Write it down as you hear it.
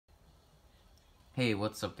Hey,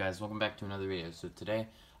 what's up guys? Welcome back to another video. So today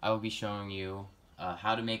I will be showing you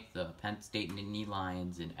how to make the Penn State Nittany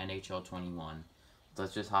Lions in NHL21. So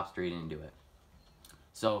let's just hop straight into it.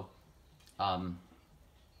 So,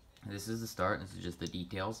 this is the start. This is just the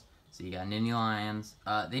details. So you got Nittany Lions.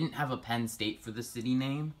 They didn't have a Penn State for the city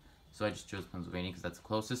name, so I just chose Pennsylvania because that's the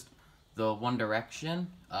closest. The One Direction,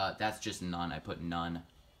 that's just none. I put none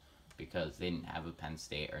because they didn't have a Penn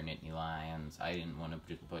State or Nittany Lions. I didn't want to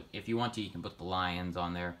just put, if you want to, you can put the Lions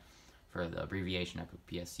on there. For the abbreviation, I put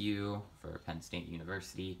PSU for Penn State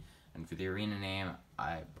University. And for the arena name,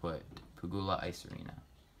 I put Pagula Ice Arena,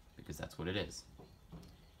 because that's what it is.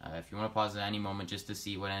 If you want to pause at any moment just to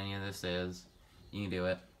see what any of this is, you can do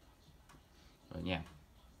it. But yeah,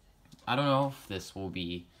 I don't know if this will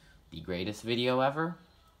be the greatest video ever,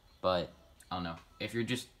 but I don't know. If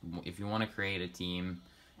you want to create a team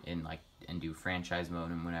and do franchise mode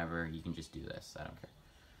and whatever, you can just do this. I don't care.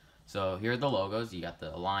 So here are the logos. You got the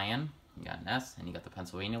lion, you got an S, and you got the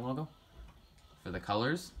Pennsylvania logo. For the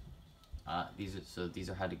colors, these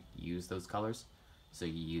are how to use those colors. So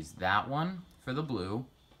you use that one for the blue,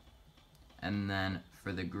 and then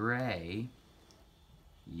for the gray,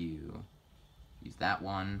 you use that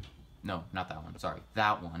one. No, not that one. Sorry,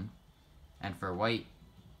 that one. And for white,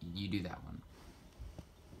 you do that one.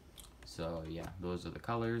 So yeah, those are the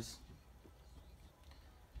colors.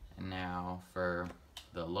 And now for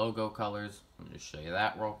the logo colors, I'll just show you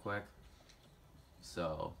that real quick.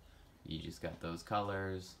 So you just got those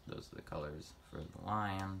colors. Those are the colors for the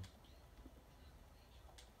lion.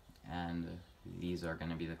 And these are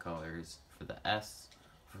going to be the colors for the S.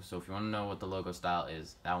 So if you want to know what the logo style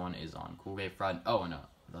is, that one is on Coolgate Front. Oh no,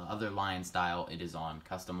 the other lion style, it is on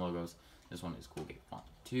custom logos. This one is Coolgate Font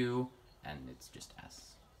 2, and it's just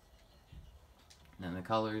S. And then the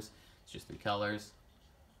colors, it's just 3 colors.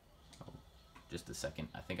 Oh, just a second,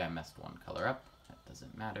 I think I messed one color up. That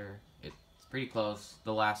doesn't matter. It's pretty close.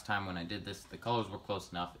 The last time when I did this, the colors were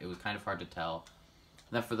close enough. It was kind of hard to tell.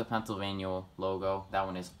 Then for the Pennsylvania logo, that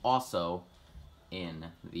one is also in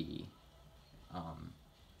the,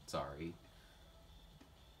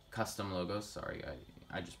 custom logos. Sorry,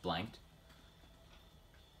 I just blanked.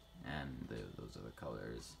 And those are the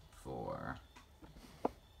colors for...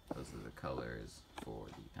 Those are the colors for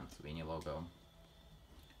the Pennsylvania logo.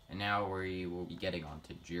 And now we will be getting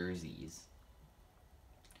onto jerseys.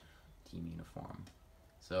 Team uniform.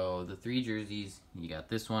 So the 3 jerseys, you got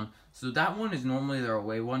this one. So that one is normally their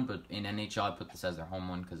away one, but in NHL I put this as their home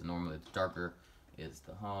one because normally the darker is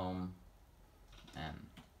the home. And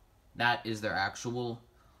that is their actual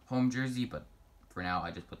home jersey, but for now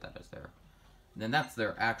I just put that as their... Then that's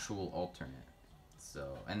their actual alternate. So,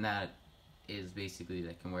 and that is basically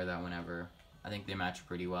they can wear that whenever. I think they match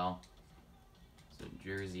pretty well. So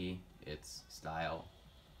jersey, it's style.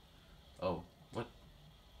 Oh, what?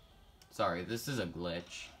 Sorry, this is a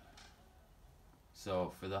glitch.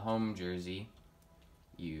 So for the home jersey,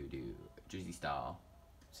 you do jersey style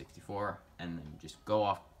 64 and then just go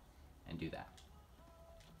off and do that.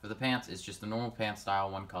 For the pants, it's just the normal pants style,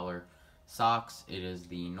 one color. Socks, it is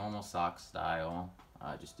the normal sock style.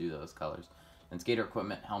 Just do those colors. And skater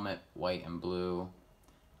equipment, helmet, white and blue.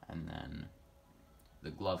 And then the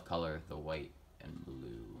glove color, the white and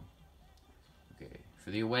blue. Okay,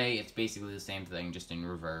 for the away, it's basically the same thing, just in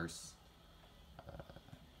reverse.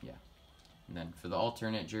 Yeah. And then for the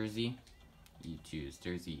alternate jersey, you choose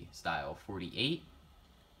jersey style 48.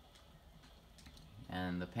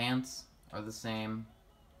 And the pants are the same.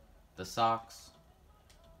 The socks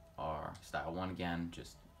are style 1 again,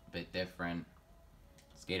 just a bit different.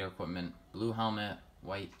 Skater equipment, blue helmet,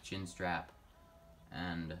 white chin strap,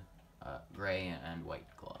 and gray and white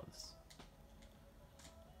gloves.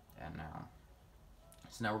 And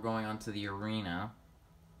now we're going on to the arena.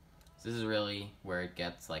 So this is really where it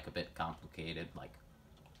gets like a bit complicated. Like,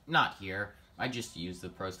 not here. I just used the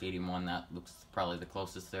Pro Stadium one. That looks probably the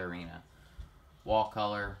closest to the arena. Wall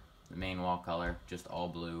color, the main wall color, just all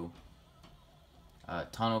blue.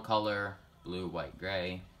 Tunnel color, blue, white,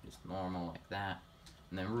 gray, just normal like that.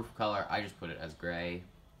 And then roof color, I just put it as gray.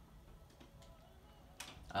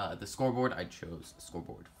 The scoreboard, I chose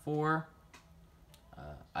scoreboard 4.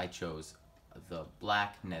 I chose the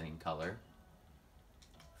black netting color.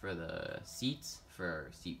 For the seats,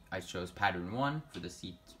 I chose pattern 1 for the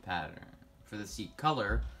seat pattern. For the seat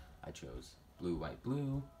color, I chose blue, white,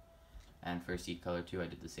 blue. And for seat color 2, I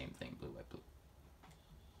did the same thing, blue, white, blue.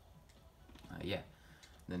 Yeah.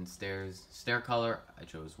 Then stair color, I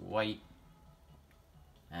chose white.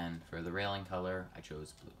 And for the railing color, I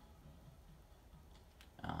chose blue.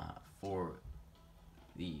 For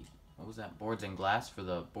the, what was that, boards and glass, for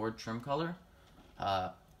the board trim color,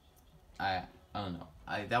 I I don't know.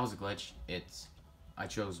 That was a glitch. I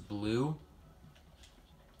chose blue.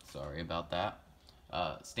 Sorry about that.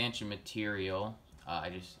 Stanchion material.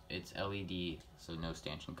 It's LED, so no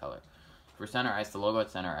stanchion color. For center ice, the logo at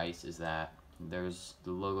center ice is that the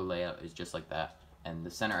logo layout is just like that, and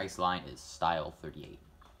the center ice line is style 38.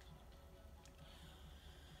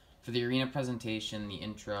 For the arena presentation, the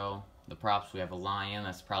intro, the props, we have a lion.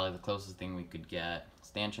 That's probably the closest thing we could get.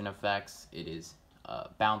 Stanchion effects, it is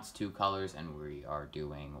bounce 2 colors, and we are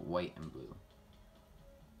doing white and blue.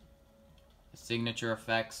 Signature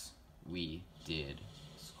effects, we did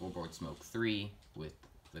scoreboard smoke 3 with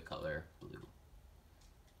the color blue.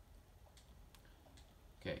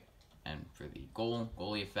 Okay, and for the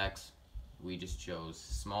goalie effects, we just chose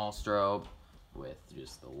small strobe with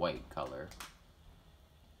just the white color.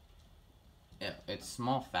 Yeah, it's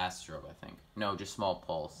small fast strobe, I think. No, just small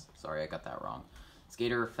pulse. Sorry, I got that wrong.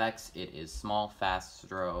 Skater effects, it is small fast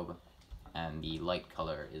strobe, and the light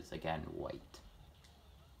color is again white.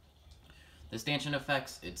 The stanchion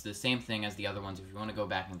effects, it's the same thing as the other ones. If you want to go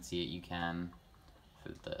back and see it, you can.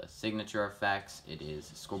 For the signature effects, it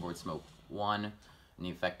is scoreboard smoke 1, and the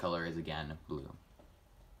effect color is again blue.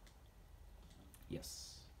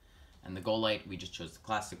 Yes. And the goal light, we just chose the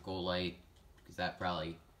classic goal light, because that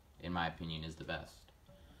probably, in my opinion, is the best.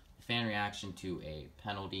 The fan reaction to a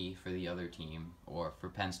penalty for the other team, or for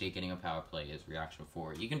Penn State getting a power play, is reaction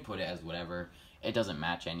 4. You can put it as whatever. It doesn't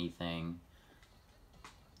match anything.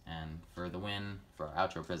 And for the win, for our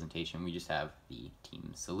outro presentation, we just have the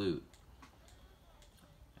team salute.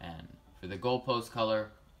 And for the goalpost color,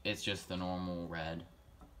 it's just the normal red.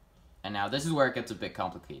 And now this is where it gets a bit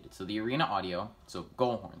complicated. So the arena audio, so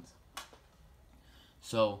goal horns.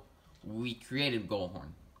 So we created goal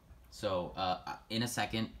horn. So in a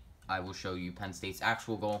second, I will show you Penn State's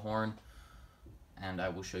actual goal horn, and I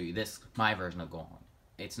will show you my version of goal horn.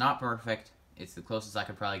 It's not perfect. It's the closest I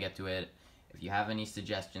could probably get to it. If you have any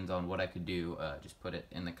suggestions on what I could do, just put it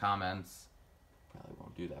in the comments. Probably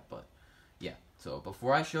won't do that, but yeah. So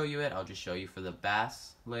before I show you it, I'll just show you for the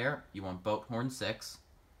bass layer, you want boat horn 6.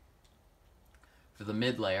 For the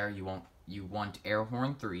mid layer, you want air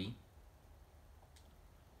horn 3.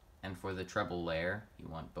 And for the treble layer, you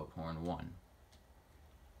want boat horn 1.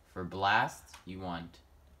 For blast, you want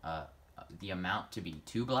the amount to be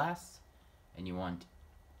 2 blasts, and you want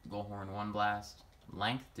goal horn 1 blast,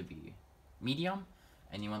 length to be medium,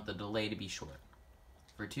 and you want the delay to be short.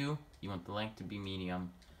 For 2, you want the length to be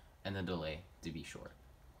medium, and the delay to be short.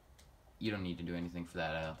 You don't need to do anything for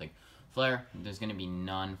that, I don't think. Flare, there's going to be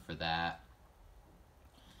none for that.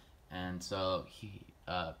 And so,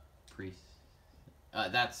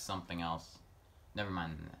 that's something else. Never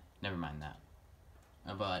mind that.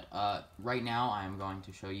 But right now, I'm going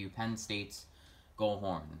to show you Penn State's goal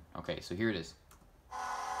horn. Okay, so here it is.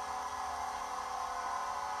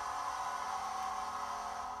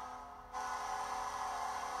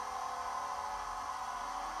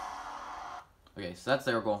 Okay, so that's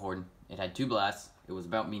their goal horn. It had 2 blasts. It was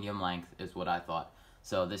about medium length, is what I thought.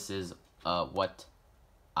 So this is what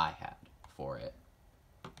I had for it.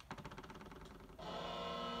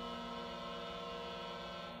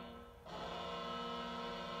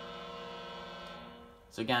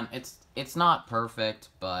 So again, it's not perfect,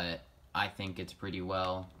 but I think it's pretty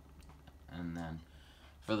well. And then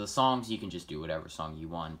for the songs, you can just do whatever song you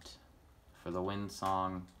want. For the win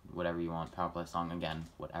song, whatever you want. Power play song, again,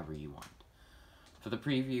 whatever you want. For the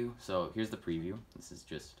preview, so here's the preview. This is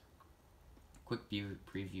just a quick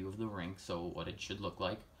preview of the rink, so what it should look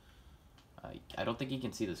like. I don't think you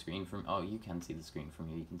can see the screen from, oh, you can see the screen from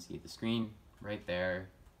here. You can see the screen right there.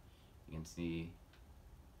 You can see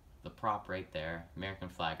the prop right there. American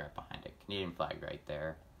flag right behind it. Canadian flag right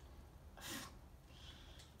there.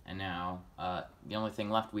 And now, the only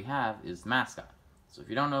thing left we have is the mascot. So if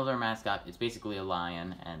you don't know their mascot, it's basically a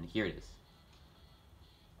lion, and here it is.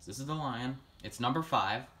 So this is the lion. It's number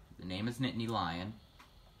 5. The name is Nittany Lion.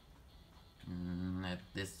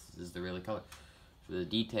 This is the really color. For the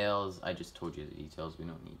details, I just told you the details. We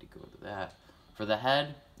don't need to go to that. For the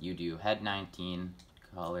head, you do head 19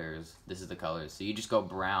 colors. This is the colors. So you just go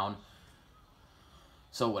brown.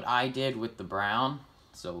 So what I did with the brown,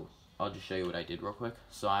 so I'll just show you what I did real quick.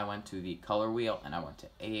 So I went to the color wheel, and I went to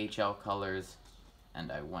AHL colors,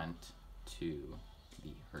 and I went to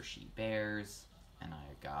the Hershey Bears, and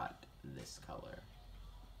I got this color.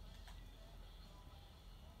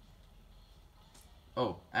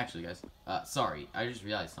 Oh, actually, guys, sorry, I just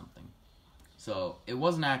realized something. So it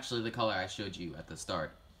wasn't actually the color I showed you at the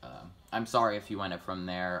start. I'm sorry if you went it from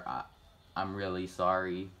there. I'm really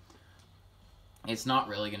sorry. It's not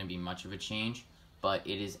really going to be much of a change, but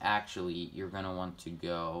it is actually, you're going to want to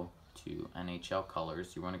go to NHL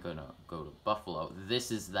colors, you want to go to Buffalo.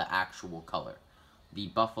 This is the actual color, the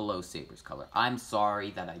Buffalo Sabres color. I'm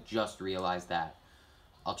sorry that I just realized that.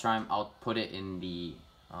 I'll put it in the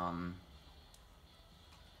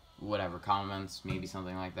whatever comments, maybe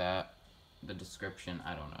something like that, the description,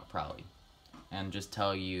 I don't know, probably, and just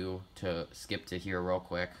tell you to skip to here real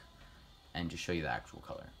quick and just show you the actual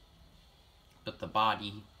color. But the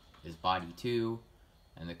body is body 2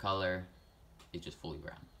 and the color is just fully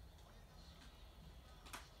brown.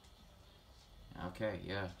 Okay,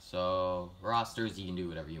 yeah, so rosters, you can do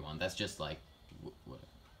whatever you want. That's just like whatever.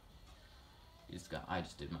 I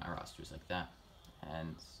just did my rosters like that.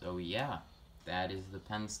 And so yeah, that is the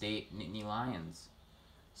Penn State Nittany Lions.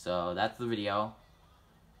 So that's the video.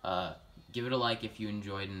 Give it a like if you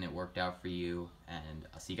enjoyed and it worked out for you, and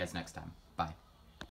I'll see you guys next time.